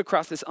 as you look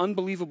across this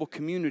unbelievable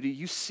community,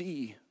 you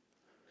see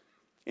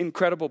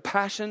incredible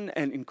passion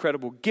and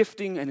incredible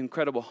gifting and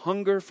incredible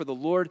hunger for the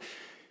Lord.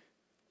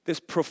 This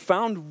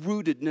profound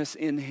rootedness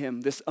in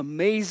Him, this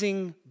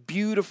amazing,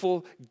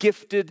 beautiful,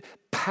 gifted,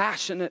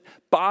 passionate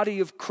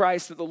body of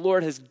Christ that the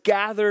Lord has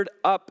gathered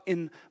up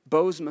in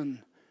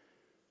Bozeman.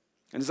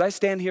 And as I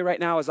stand here right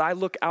now, as I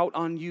look out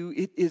on you,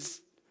 it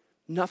is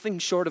nothing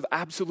short of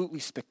absolutely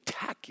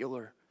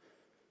spectacular,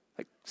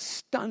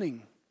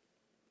 stunning.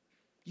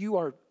 You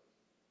are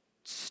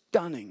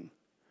stunning.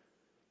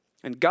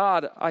 And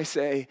God, I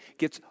say,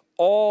 gets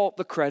all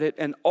the credit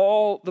and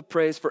all the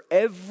praise for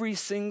every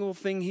single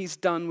thing He's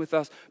done with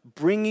us,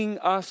 bringing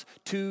us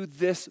to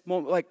this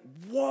moment.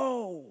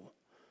 Whoa.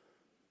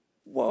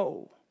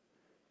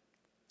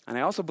 And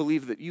I also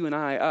believe that you and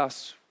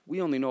us,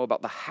 we only know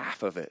about the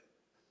half of it,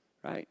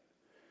 right?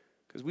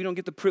 Because we don't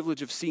get the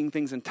privilege of seeing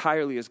things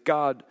entirely as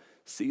God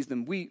sees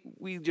them. We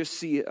just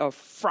see a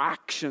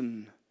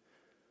fraction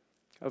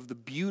of the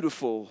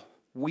beautiful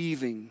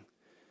weaving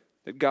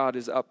that God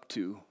is up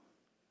to.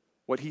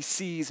 What He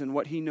sees and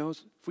what He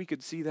knows, if we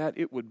could see that,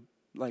 it would,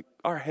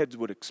 our heads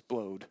would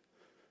explode.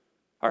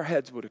 Our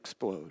heads would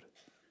explode.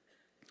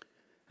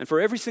 And for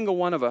every single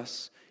one of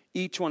us,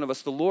 each one of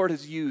us,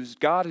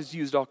 God has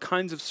used all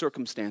kinds of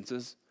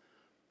circumstances,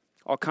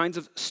 all kinds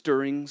of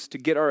stirrings to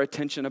get our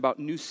attention about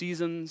new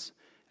seasons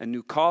and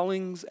new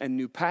callings and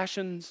new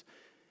passions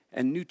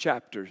and new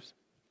chapters,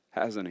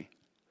 hasn't he?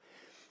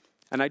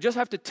 And I just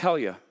have to tell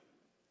you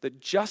that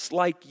just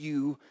like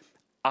you,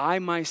 I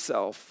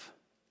myself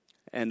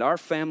and our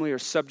family are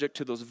subject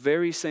to those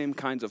very same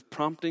kinds of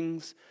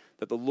promptings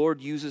that the Lord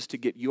uses to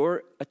get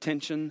your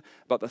attention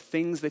about the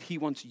things that he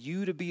wants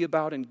you to be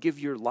about and give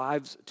your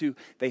lives to.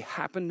 They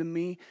happen to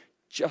me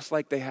just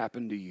like they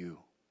happen to you.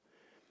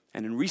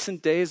 And in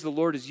recent days, the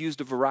Lord has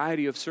used a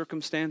variety of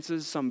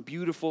circumstances, some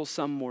beautiful,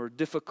 some more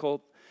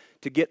difficult,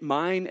 to get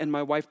mine and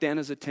my wife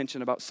Dana's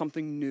attention about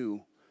something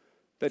new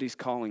that he's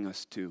calling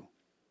us to.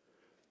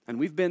 And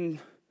we've been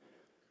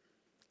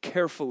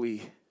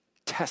carefully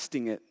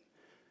testing it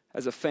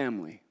as a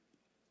family.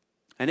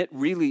 And it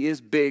really is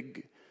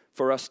big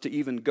for us to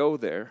even go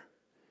there,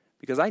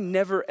 because I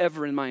never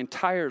ever in my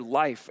entire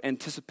life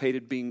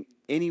anticipated being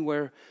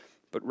anywhere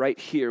but right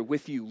here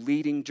with you,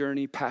 leading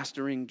Journey,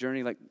 pastoring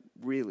Journey, like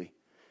really.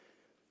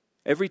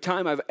 Every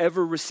time I've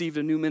ever received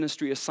a new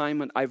ministry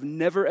assignment, I've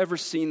never ever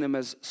seen them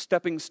as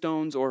stepping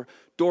stones or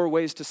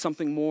doorways to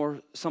something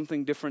more,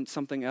 something different,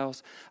 something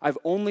else. I've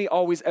only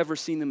always ever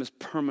seen them as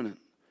permanent.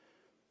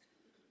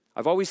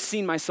 I've always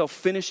seen myself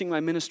finishing my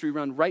ministry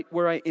run right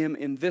where I am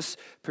in this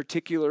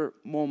particular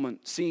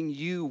moment, seeing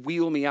you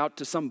wheel me out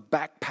to some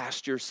back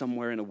pasture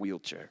somewhere in a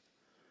wheelchair.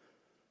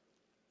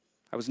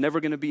 I was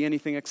never going to be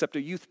anything except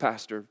a youth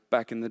pastor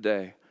back in the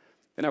day.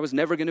 And I was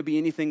never going to be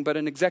anything but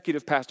an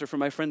executive pastor for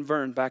my friend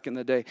Vern back in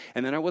the day.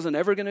 And then I wasn't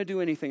ever going to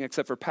do anything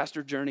except for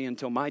Pastor Journey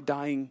until my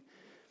dying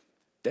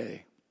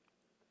day.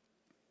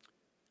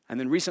 And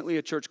then recently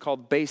a church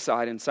called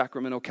Bayside in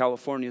Sacramento,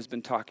 California has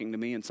been talking to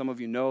me. And some of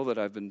you know that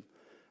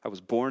I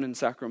was born in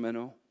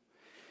Sacramento.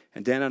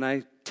 And Dan and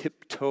I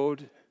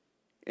tiptoed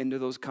into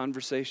those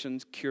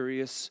conversations,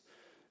 curious,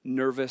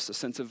 nervous, a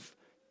sense of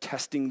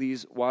testing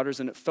these waters.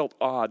 And it felt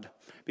odd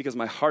because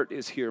my heart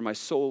is here, my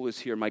soul is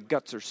here, my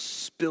guts are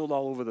spilled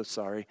all over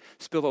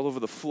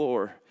the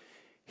floor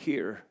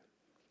here.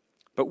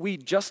 But we,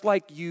 just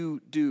like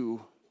you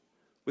do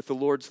with the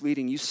Lord's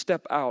leading, you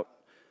step out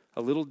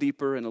a little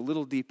deeper and a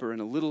little deeper and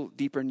a little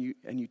deeper, and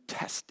you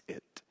test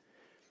it.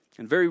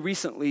 And very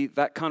recently,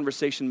 that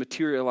conversation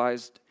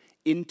materialized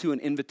into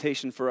an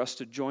invitation for us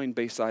to join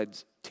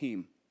Bayside's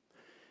team.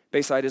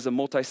 Bayside is a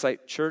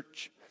multi-site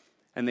church,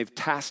 and they've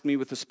tasked me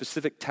with the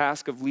specific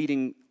task of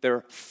leading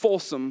their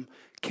Folsom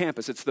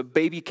campus. It's the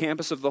baby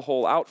campus of the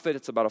whole outfit.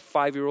 It's about a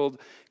 5-year-old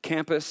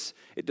campus.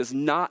 It does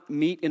not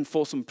meet in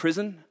Folsom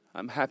Prison.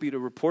 I'm happy to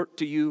report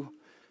to you.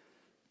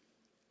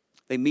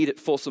 They meet at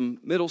Folsom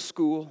Middle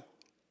School.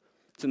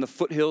 It's in the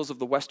foothills of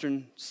the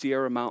Western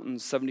Sierra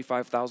Mountains,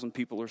 75,000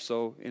 people or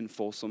so in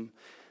Folsom.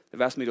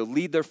 They've asked me to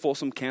lead their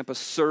Folsom campus,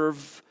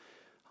 serve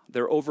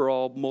their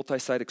overall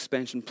multi-site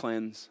expansion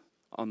plans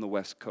on the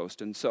West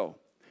Coast. And so,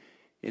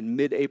 in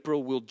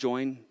mid-April, we'll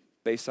join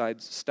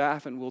Bayside's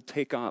staff and we'll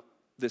take up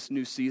this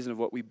new season of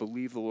what we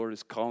believe the Lord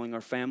is calling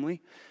our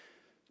family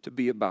to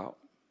be about.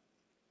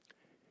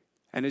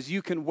 And as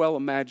you can well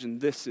imagine,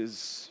 this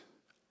is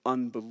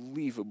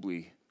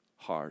unbelievably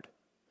hard.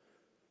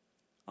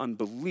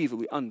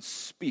 Unbelievably,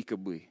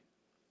 unspeakably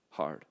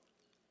hard.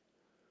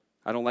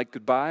 I don't like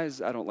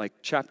goodbyes. I don't like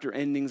chapter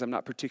endings. I'm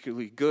not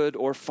particularly good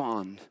or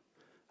fond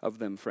of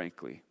them,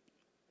 frankly.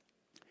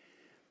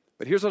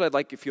 But here's what I'd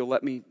like, if you'll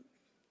let me,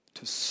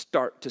 to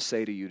start to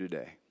say to you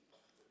today.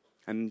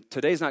 And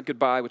today's not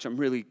goodbye, which I'm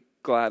really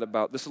glad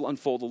about. This will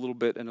unfold a little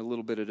bit and a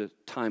little bit at a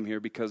time here,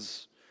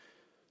 because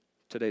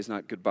today's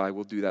not goodbye.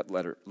 We'll do that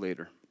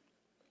later.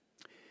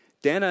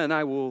 Dana and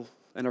I will,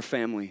 and our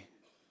family,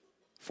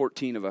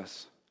 14 of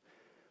us,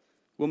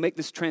 will make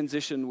this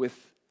transition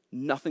with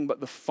nothing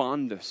but the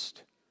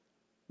fondest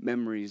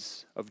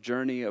memories of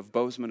Journey, of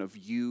Bozeman, of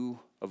you,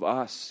 of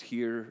us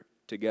here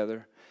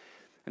together.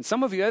 And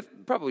some of you,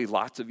 probably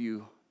lots of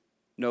you,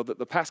 know that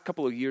the past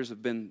couple of years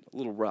have been a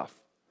little rough.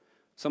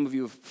 Some of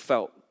you have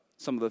felt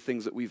some of the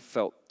things that we've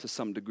felt to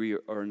some degree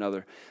or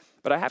another.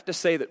 But I have to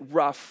say that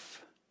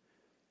rough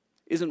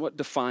isn't what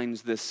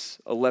defines this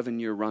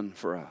 11-year run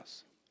for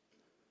us.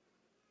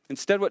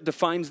 Instead, what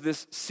defines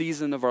this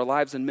season of our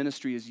lives and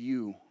ministry is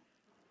you.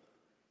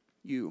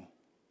 You.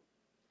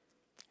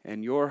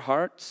 And your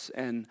hearts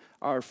and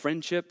our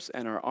friendships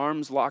and our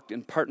arms locked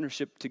in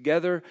partnership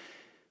together,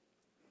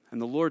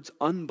 and the Lord's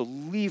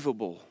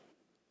unbelievable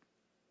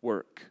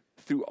work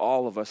through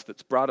all of us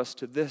that's brought us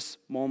to this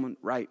moment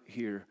right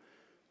here.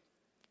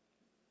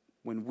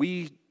 When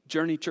we,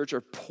 Journey Church,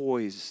 are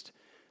poised,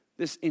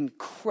 this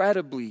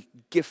incredibly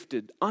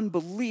gifted,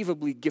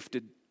 unbelievably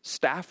gifted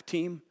staff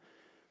team,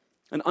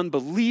 an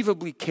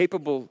unbelievably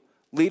capable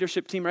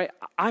leadership team, right?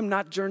 I'm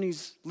not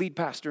Journey's lead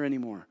pastor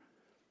anymore.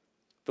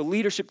 The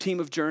leadership team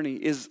of Journey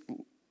is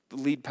the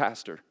lead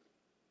pastor.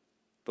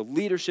 The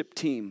leadership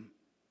team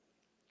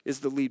is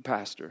the lead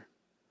pastor.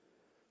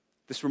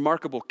 This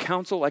remarkable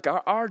council, like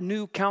our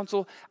new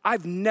council,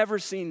 I've never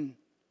seen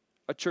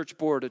a church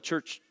board, a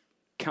church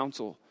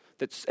council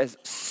that's as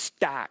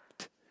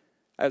stacked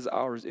as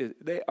ours is.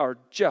 They are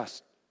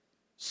just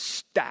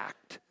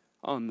stacked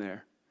on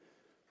there.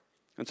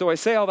 And so I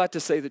say all that to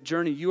say that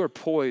Journey, we are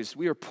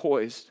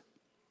poised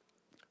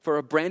for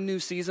a brand new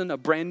season, a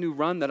brand new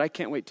run that I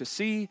can't wait to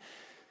see,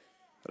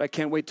 that I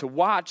can't wait to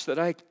watch, that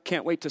I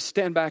can't wait to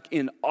stand back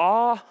in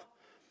awe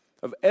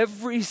of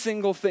every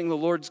single thing the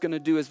Lord's going to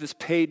do as this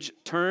page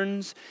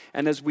turns,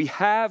 and as we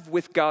have,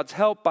 with God's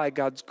help, by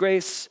God's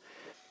grace,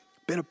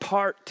 been a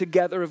part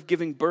together of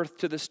giving birth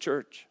to this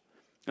church.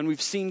 And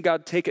we've seen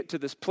God take it to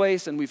this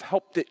place, and we've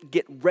helped it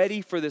get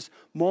ready for this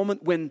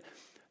moment when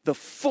the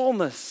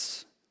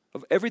fullness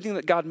of everything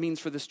that God means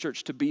for this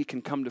church to be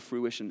can come to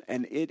fruition.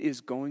 And it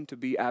is going to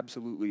be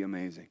absolutely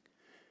amazing.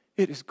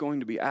 It is going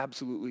to be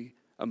absolutely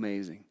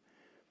amazing.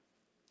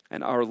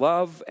 And our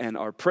love and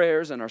our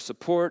prayers and our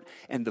support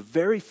and the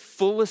very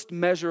fullest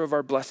measure of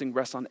our blessing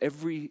rests on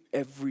every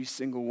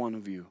single one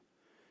of you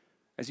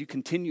as you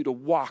continue to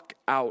walk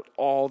out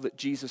all that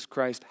Jesus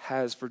Christ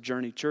has for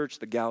Journey Church,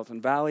 the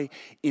Gallatin Valley,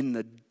 in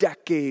the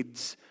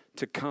decades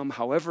to come,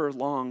 however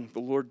long the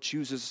Lord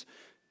chooses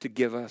to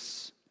give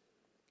us.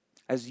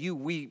 As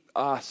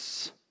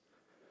us,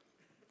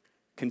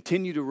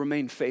 continue to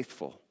remain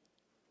faithful.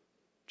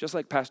 Just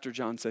like Pastor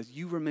John says,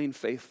 you remain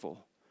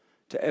faithful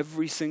to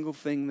every single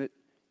thing that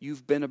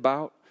you've been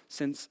about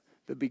since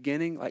the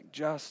beginning. Like,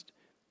 just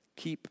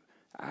keep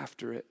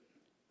after it.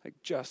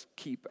 Just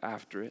keep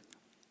after it.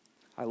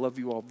 I love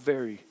you all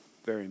very,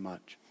 very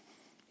much.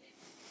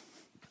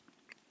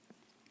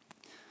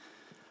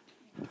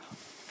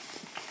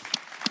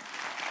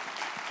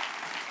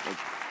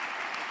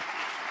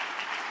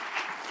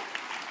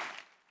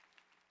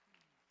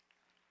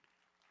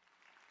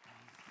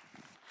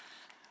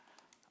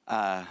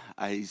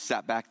 I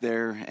sat back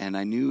there and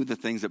I knew the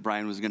things that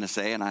Brian was going to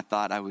say, and I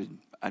thought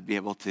I'd be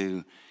able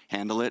to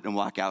handle it and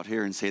walk out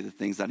here and say the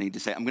things I need to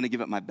say. I'm going to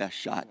give it my best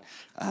shot.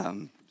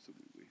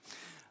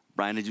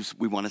 Brian,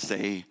 we want to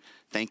say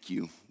thank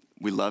you.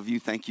 We love you.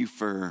 Thank you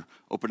for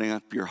opening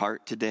up your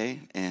heart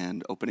today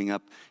and opening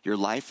up your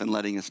life and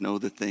letting us know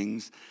the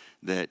things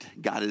that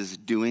God is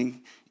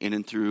doing in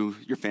and through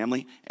your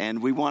family.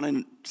 And we want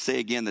to say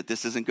again that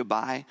this isn't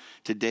goodbye.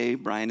 Today,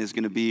 Brian is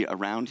going to be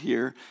around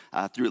here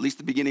through at least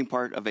the beginning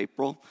part of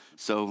April.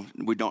 So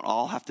we don't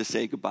all have to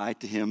say goodbye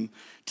to him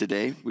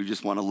today. We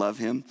just want to love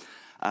him.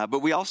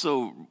 But we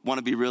also want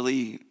to be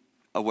really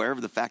aware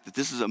of the fact that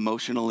this is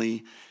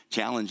emotionally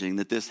challenging,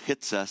 that this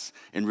hits us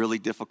in really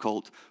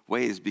difficult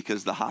ways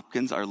because the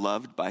Hopkins are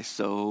loved by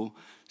so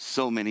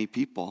many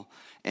people.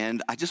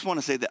 And I just want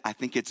to say that I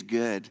think it's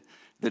good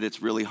that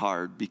it's really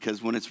hard,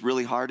 because when it's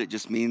really hard, it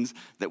just means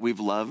that we've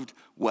loved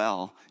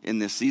well in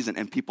this season,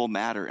 and people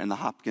matter, and the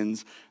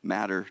Hopkins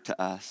matter to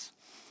us.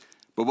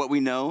 But what we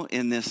know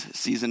in this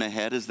season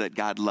ahead is that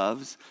God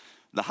loves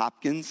the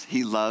Hopkins.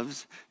 He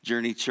loves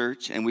Journey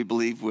Church, and we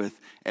believe with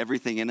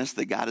everything in us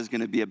that God is going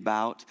to be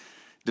about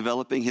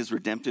developing his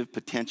redemptive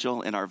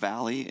potential in our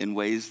valley in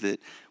ways that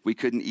we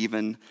couldn't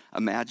even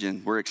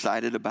imagine. We're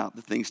excited about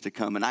the things to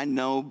come. And I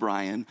know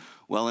Brian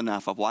well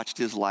enough. I've watched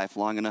his life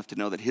long enough to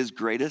know that his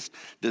greatest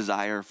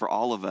desire for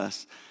all of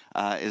us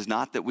is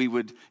not that we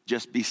would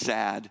just be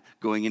sad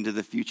going into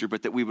the future,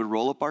 but that we would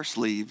roll up our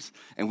sleeves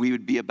and we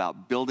would be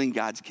about building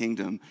God's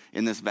kingdom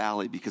in this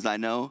valley. Because I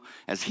know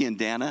as he and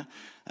Dana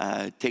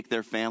take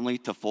their family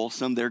to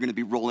Folsom, they're going to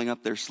be rolling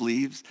up their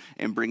sleeves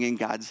and bringing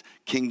God's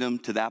kingdom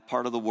to that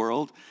part of the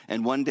world.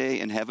 And one day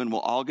in heaven, we'll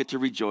all get to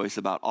rejoice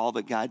about all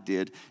that God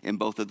did in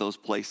both of those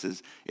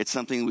places. It's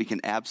something we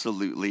can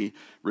absolutely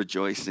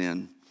rejoice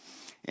in.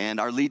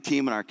 And our lead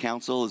team and our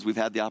council, as we've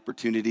had the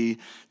opportunity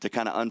to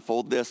kind of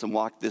unfold this and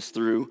walk this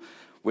through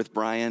with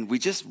Brian, we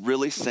just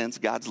really sense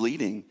God's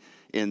leading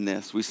in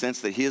this. We sense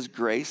that his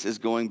grace is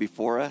going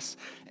before us,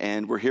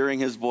 and we're hearing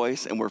his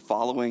voice and we're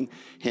following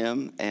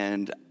him.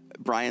 And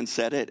Brian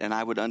said it, and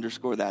I would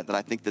underscore that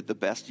I think that the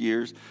best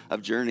years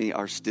of Journey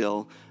are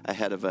still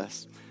ahead of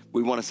us.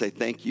 We want to say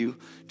thank you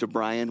to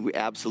Brian. We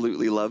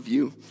absolutely love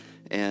you.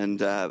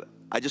 And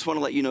I just want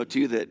to let you know,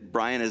 too, that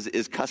Brian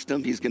is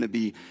custom. He's going to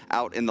be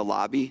out in the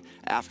lobby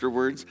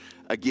afterwards.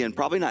 Again,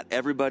 probably not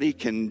everybody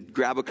can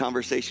grab a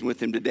conversation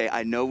with him today.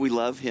 I know we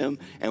love him,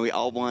 and we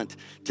all want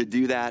to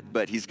do that,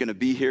 but he's going to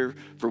be here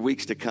for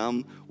weeks to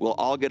come. We'll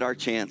all get our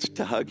chance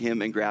to hug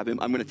him and grab him.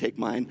 I'm going to take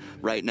mine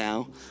right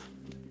now.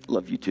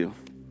 Love you, too.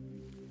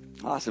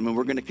 Awesome, and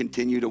we're going to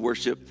continue to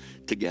worship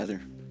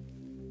together.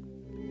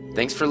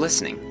 Thanks for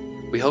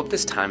listening. We hope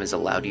this time has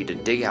allowed you to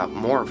dig out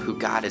more of who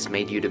God has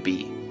made you to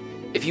be.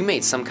 If you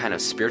made some kind of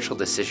spiritual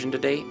decision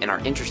today and are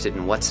interested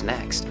in what's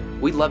next,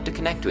 we'd love to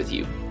connect with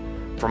you.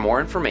 For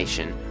more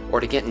information or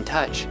to get in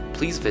touch,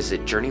 please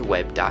visit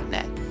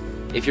journeyweb.net.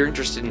 If you're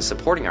interested in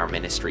supporting our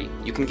ministry,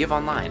 you can give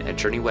online at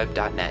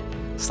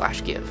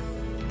journeyweb.net/give.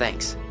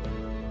 Thanks.